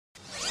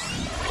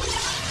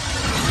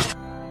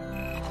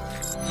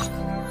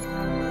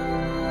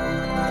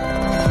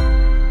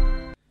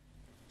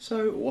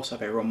So what's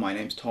up everyone, my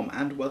name's Tom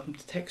and welcome to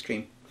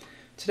TechStream.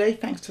 Today,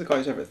 thanks to the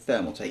guys over at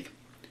Thermaltake,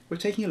 we're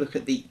taking a look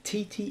at the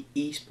TT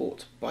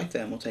esports by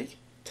Thermaltake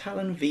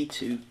Talon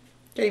V2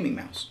 gaming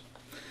mouse.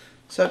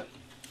 So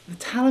the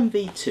Talon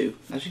V2,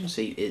 as you can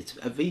see, is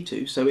a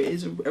V2, so it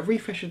is a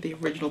refresh of the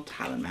original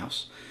Talon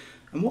mouse.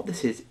 And what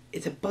this is,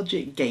 it's a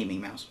budget gaming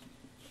mouse.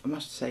 I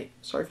must say,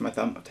 sorry for my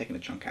thumb, I've taken a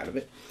chunk out of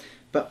it.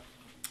 But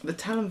the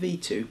Talon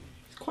V2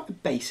 is quite a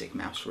basic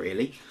mouse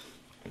really.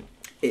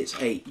 It's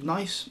a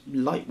nice,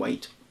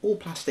 lightweight, all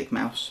plastic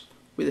mouse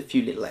with a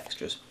few little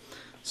extras.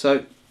 So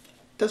it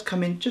does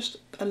come in just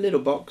a little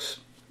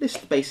box,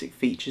 lists the basic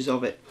features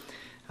of it.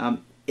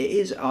 It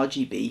is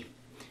RGB.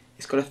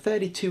 It's got a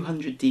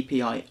 3200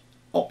 dpi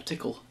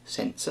optical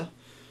sensor,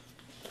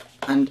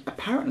 and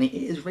apparently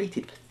it is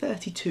rated for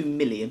 32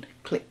 million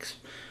clicks.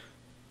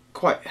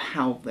 Quite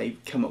how they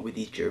come up with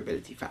these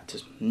durability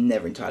factors,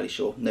 never entirely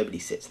sure. Nobody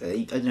sits there.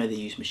 I know they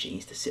use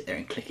machines to sit there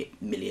and click it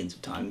millions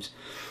of times.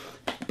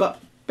 But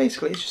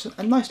basically it's just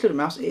a nice little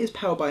mouse. It is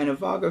powered by an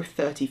Avago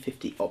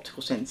 3050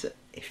 optical sensor,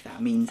 if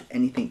that means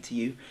anything to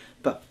you.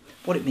 But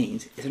what it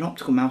means is an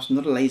optical mouse,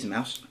 not a laser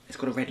mouse. It's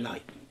got a red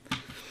light.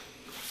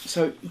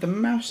 So the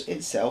mouse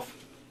itself,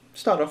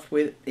 start off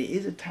with, it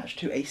is attached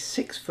to a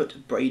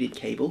 6-foot braided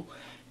cable.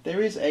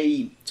 There is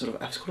a sort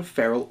of, it's called a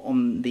ferrule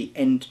on the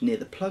end near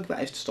the plug,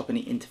 that is to stop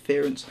any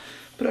interference.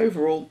 But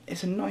overall,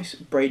 it's a nice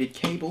braided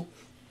cable.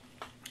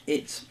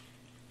 It's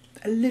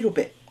a little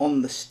bit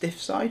on the stiff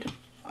side.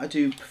 I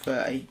do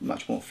prefer a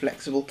much more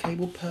flexible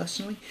cable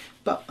personally,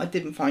 but I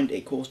didn't find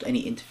it caused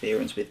any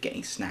interference with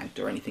getting snagged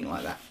or anything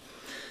like that.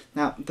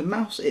 Now, the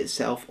mouse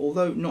itself,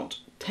 although not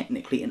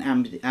technically an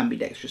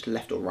ambidextrous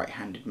left or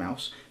right-handed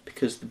mouse,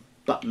 because the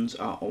buttons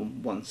are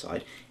on one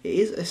side, it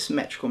is a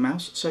symmetrical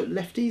mouse, so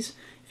lefties,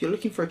 if you're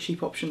looking for a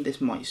cheap option,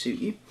 this might suit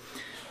you.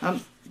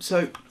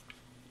 So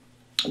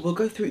we'll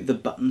go through the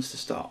buttons to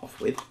start off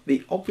with.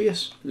 The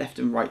obvious left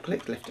and right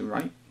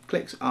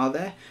clicks are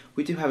there.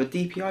 We do have a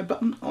DPI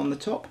button on the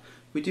top.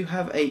 We do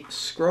have a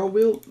scroll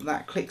wheel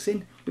that clicks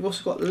in. We've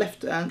also got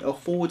left and or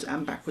forwards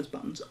and backwards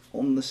buttons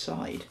on the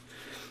side.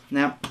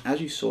 Now, as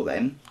you saw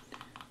then,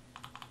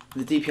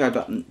 the DPI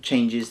button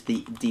changes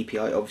the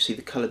DPI. Obviously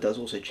the colour does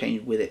also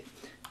change with it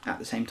at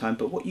the same time,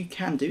 but what you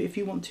can do if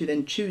you want to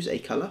then choose a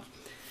colour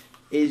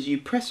is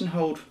you press and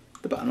hold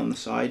the button on the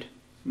side,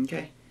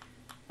 okay,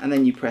 and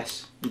then you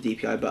press the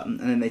DPI button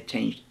and then they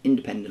change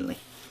independently.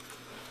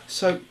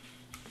 So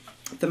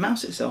the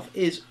mouse itself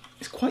is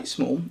quite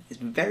small, it's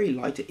very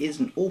light, it is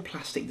an all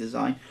plastic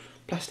design,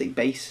 plastic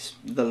base,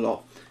 the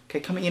lot. Okay,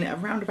 coming in at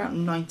around about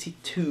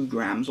 92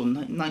 grams or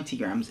 90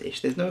 grams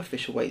ish. There's no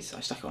official weights. I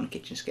stuck it on a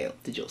kitchen scale,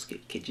 digital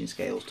kitchen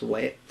scales to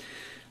weigh it.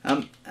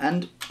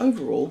 And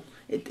overall,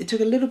 it took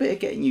a little bit of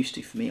getting used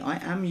to for me. I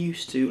am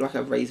used to, like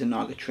a Razer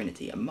Naga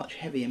Trinity, a much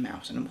heavier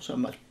mouse, and I'm also a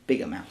much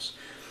bigger mouse.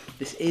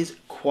 This is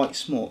quite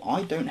small.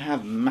 I don't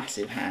have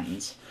massive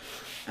hands,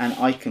 and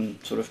I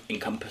can sort of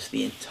encompass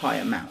the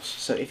entire mouse.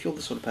 So if you're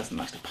the sort of person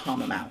that likes to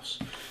palm a mouse,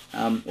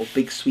 or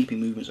big sweeping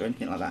movements or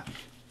anything like that,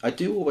 I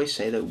do always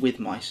say that with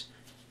mice,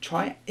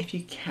 try, if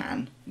you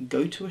can,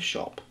 go to a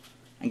shop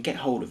and get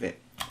hold of it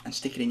and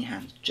stick it in your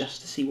hands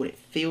just to see what it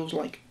feels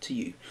like to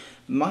you.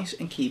 Mice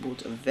and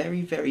keyboards are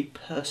very, very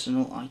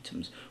personal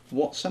items.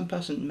 What some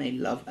person may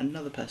love,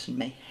 another person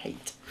may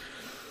hate.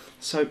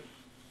 So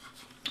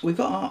we've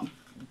got our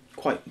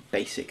quite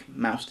basic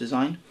mouse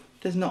design.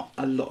 There's not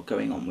a lot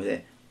going on with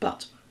it,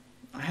 but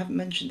I haven't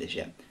mentioned this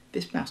yet.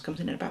 This mouse comes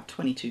in at about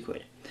 22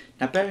 quid.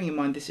 Now bearing in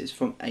mind this is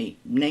from a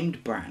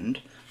named brand,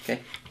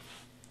 okay,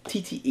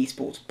 TT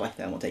esports by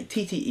Thermaltake.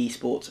 TT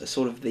esports are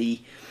sort of the,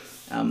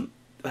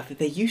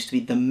 they used to be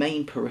the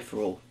main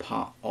peripheral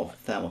part of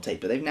Thermaltake,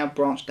 but they've now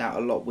branched out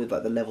a lot with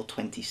like the level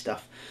 20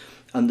 stuff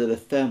under the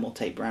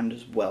Thermaltake brand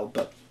as well.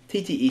 But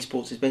TT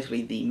esports is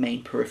basically the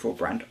main peripheral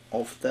brand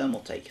of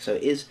Thermaltake, so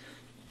it is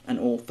an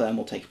all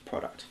Thermaltake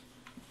product.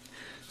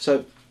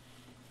 So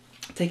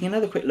taking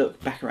another quick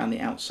look back around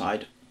the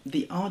outside,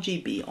 the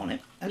RGB on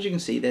it, as you can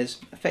see, there's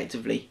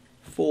effectively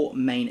 4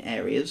 main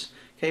areas.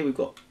 Okay, we've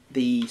got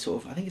the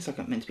sort of, I think it's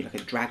like meant to be like a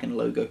dragon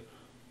logo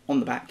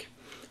on the back.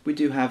 We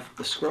do have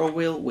the scroll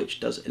wheel, which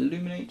does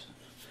illuminate,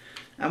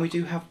 and we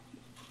do have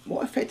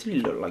what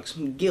effectively look like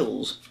some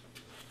gills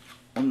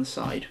on the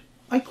side.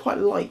 I quite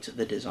liked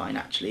the design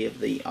actually of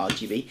the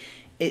RGB.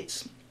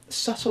 It's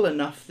subtle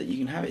enough that you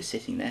can have it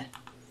sitting there,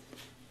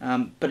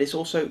 but it's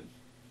also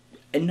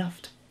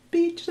enough to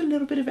be just a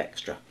little bit of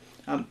extra.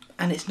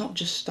 And it's not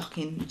just stuck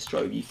in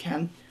strobe. You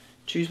can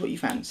choose what you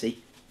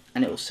fancy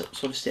and it will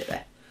sort of sit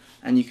there,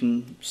 and you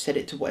can set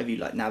it to whatever you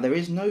like. Now there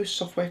is no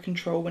software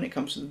control when it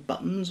comes to the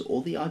buttons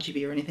or the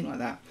RGB or anything like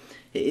that.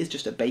 It is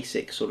just a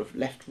basic sort of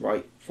left,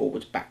 right,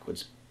 forwards,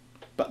 backwards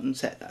button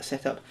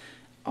setup.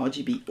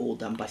 RGB all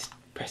done by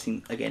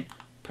pressing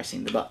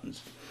the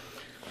buttons.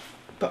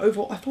 But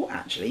overall I thought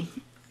actually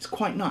it's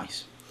quite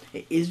nice.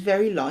 It is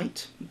very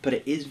light, but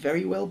it is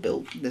very well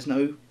built. There's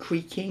no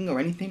creaking or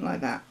anything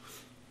like that,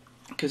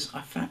 because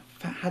I've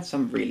had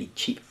some really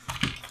cheap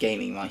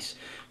gaming mice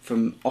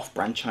from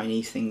off-brand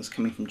Chinese things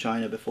coming from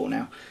China before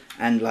now,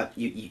 and like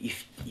you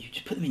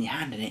just put them in your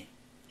hand and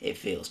it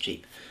feels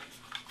cheap.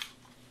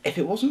 If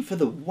it wasn't for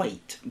the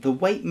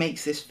weight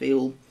makes this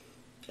feel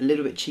a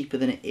little bit cheaper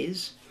than it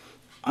is.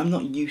 I'm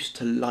not used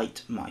to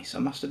light mice. I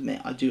must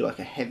admit I do like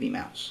a heavy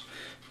mouse,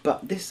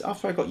 but this,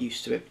 after I got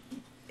used to it,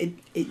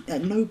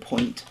 at no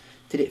point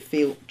did it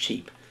feel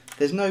cheap.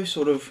 There's no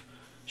sort of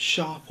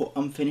sharp or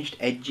unfinished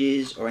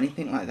edges or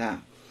anything like that.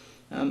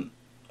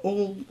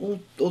 All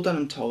done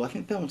and told, I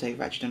think Thermaltake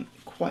have actually done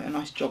quite a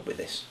nice job with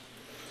this.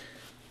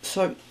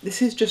 So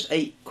this is just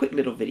a quick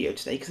little video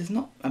today because there's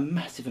not a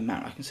massive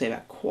amount I can say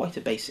about quite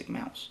a basic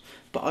mouse.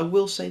 But I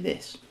will say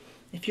this: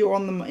 if you're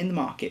in the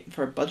market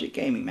for a budget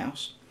gaming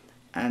mouse,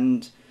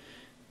 and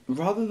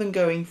rather than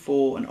going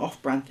for an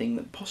off-brand thing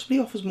that possibly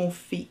offers more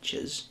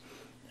features,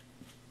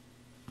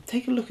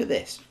 take a look at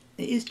this.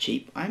 It is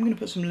cheap. I'm going to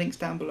put some links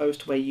down below as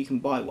to where you can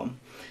buy one,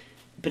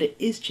 but it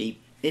is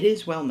cheap, it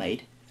is well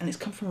made, and it's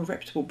come from a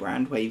reputable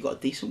brand where you've got a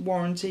decent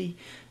warranty.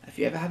 If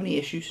you ever have any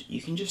issues,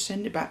 you can just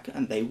send it back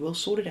and they will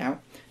sort it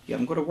out. You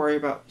haven't got to worry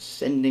about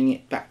sending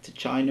it back to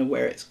China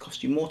where it's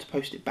cost you more to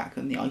post it back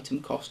than the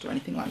item cost or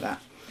anything like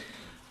that.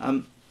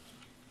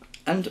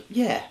 And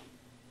yeah,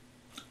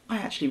 I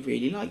actually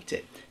really liked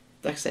it.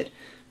 Like I said,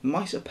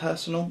 mice are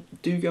personal,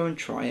 do go and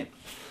try it.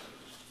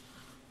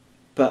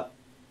 But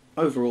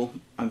overall,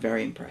 I'm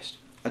very impressed.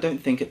 I don't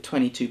think at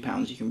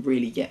 £22 you can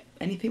really get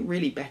anything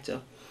really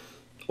better,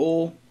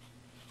 or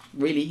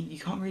really, you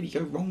can't really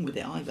go wrong with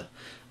it either.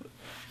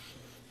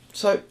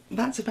 So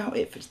that's about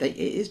it for today. It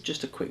is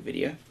just a quick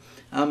video.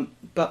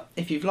 But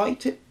if you've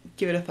liked it,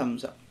 give it a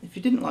thumbs up. If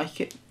you didn't like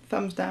it,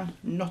 thumbs down,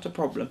 not a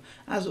problem.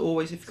 As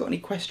always, if you've got any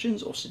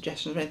questions or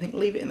suggestions or anything,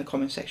 leave it in the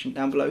comment section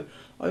down below.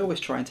 I always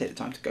try and take the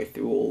time to go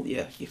through all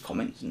your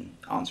comments and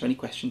answer any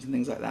questions and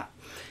things like that.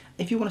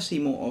 If you want to see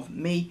more of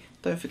me,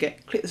 don't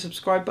forget, click the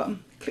subscribe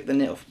button, click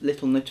the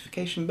little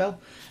notification bell,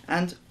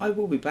 and I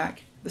will be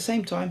back the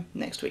same time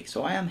next week.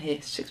 So I am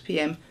here 6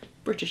 PM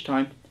British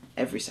time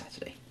every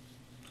Saturday.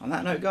 On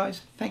that note,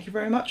 guys, thank you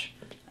very much,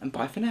 and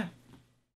bye for now.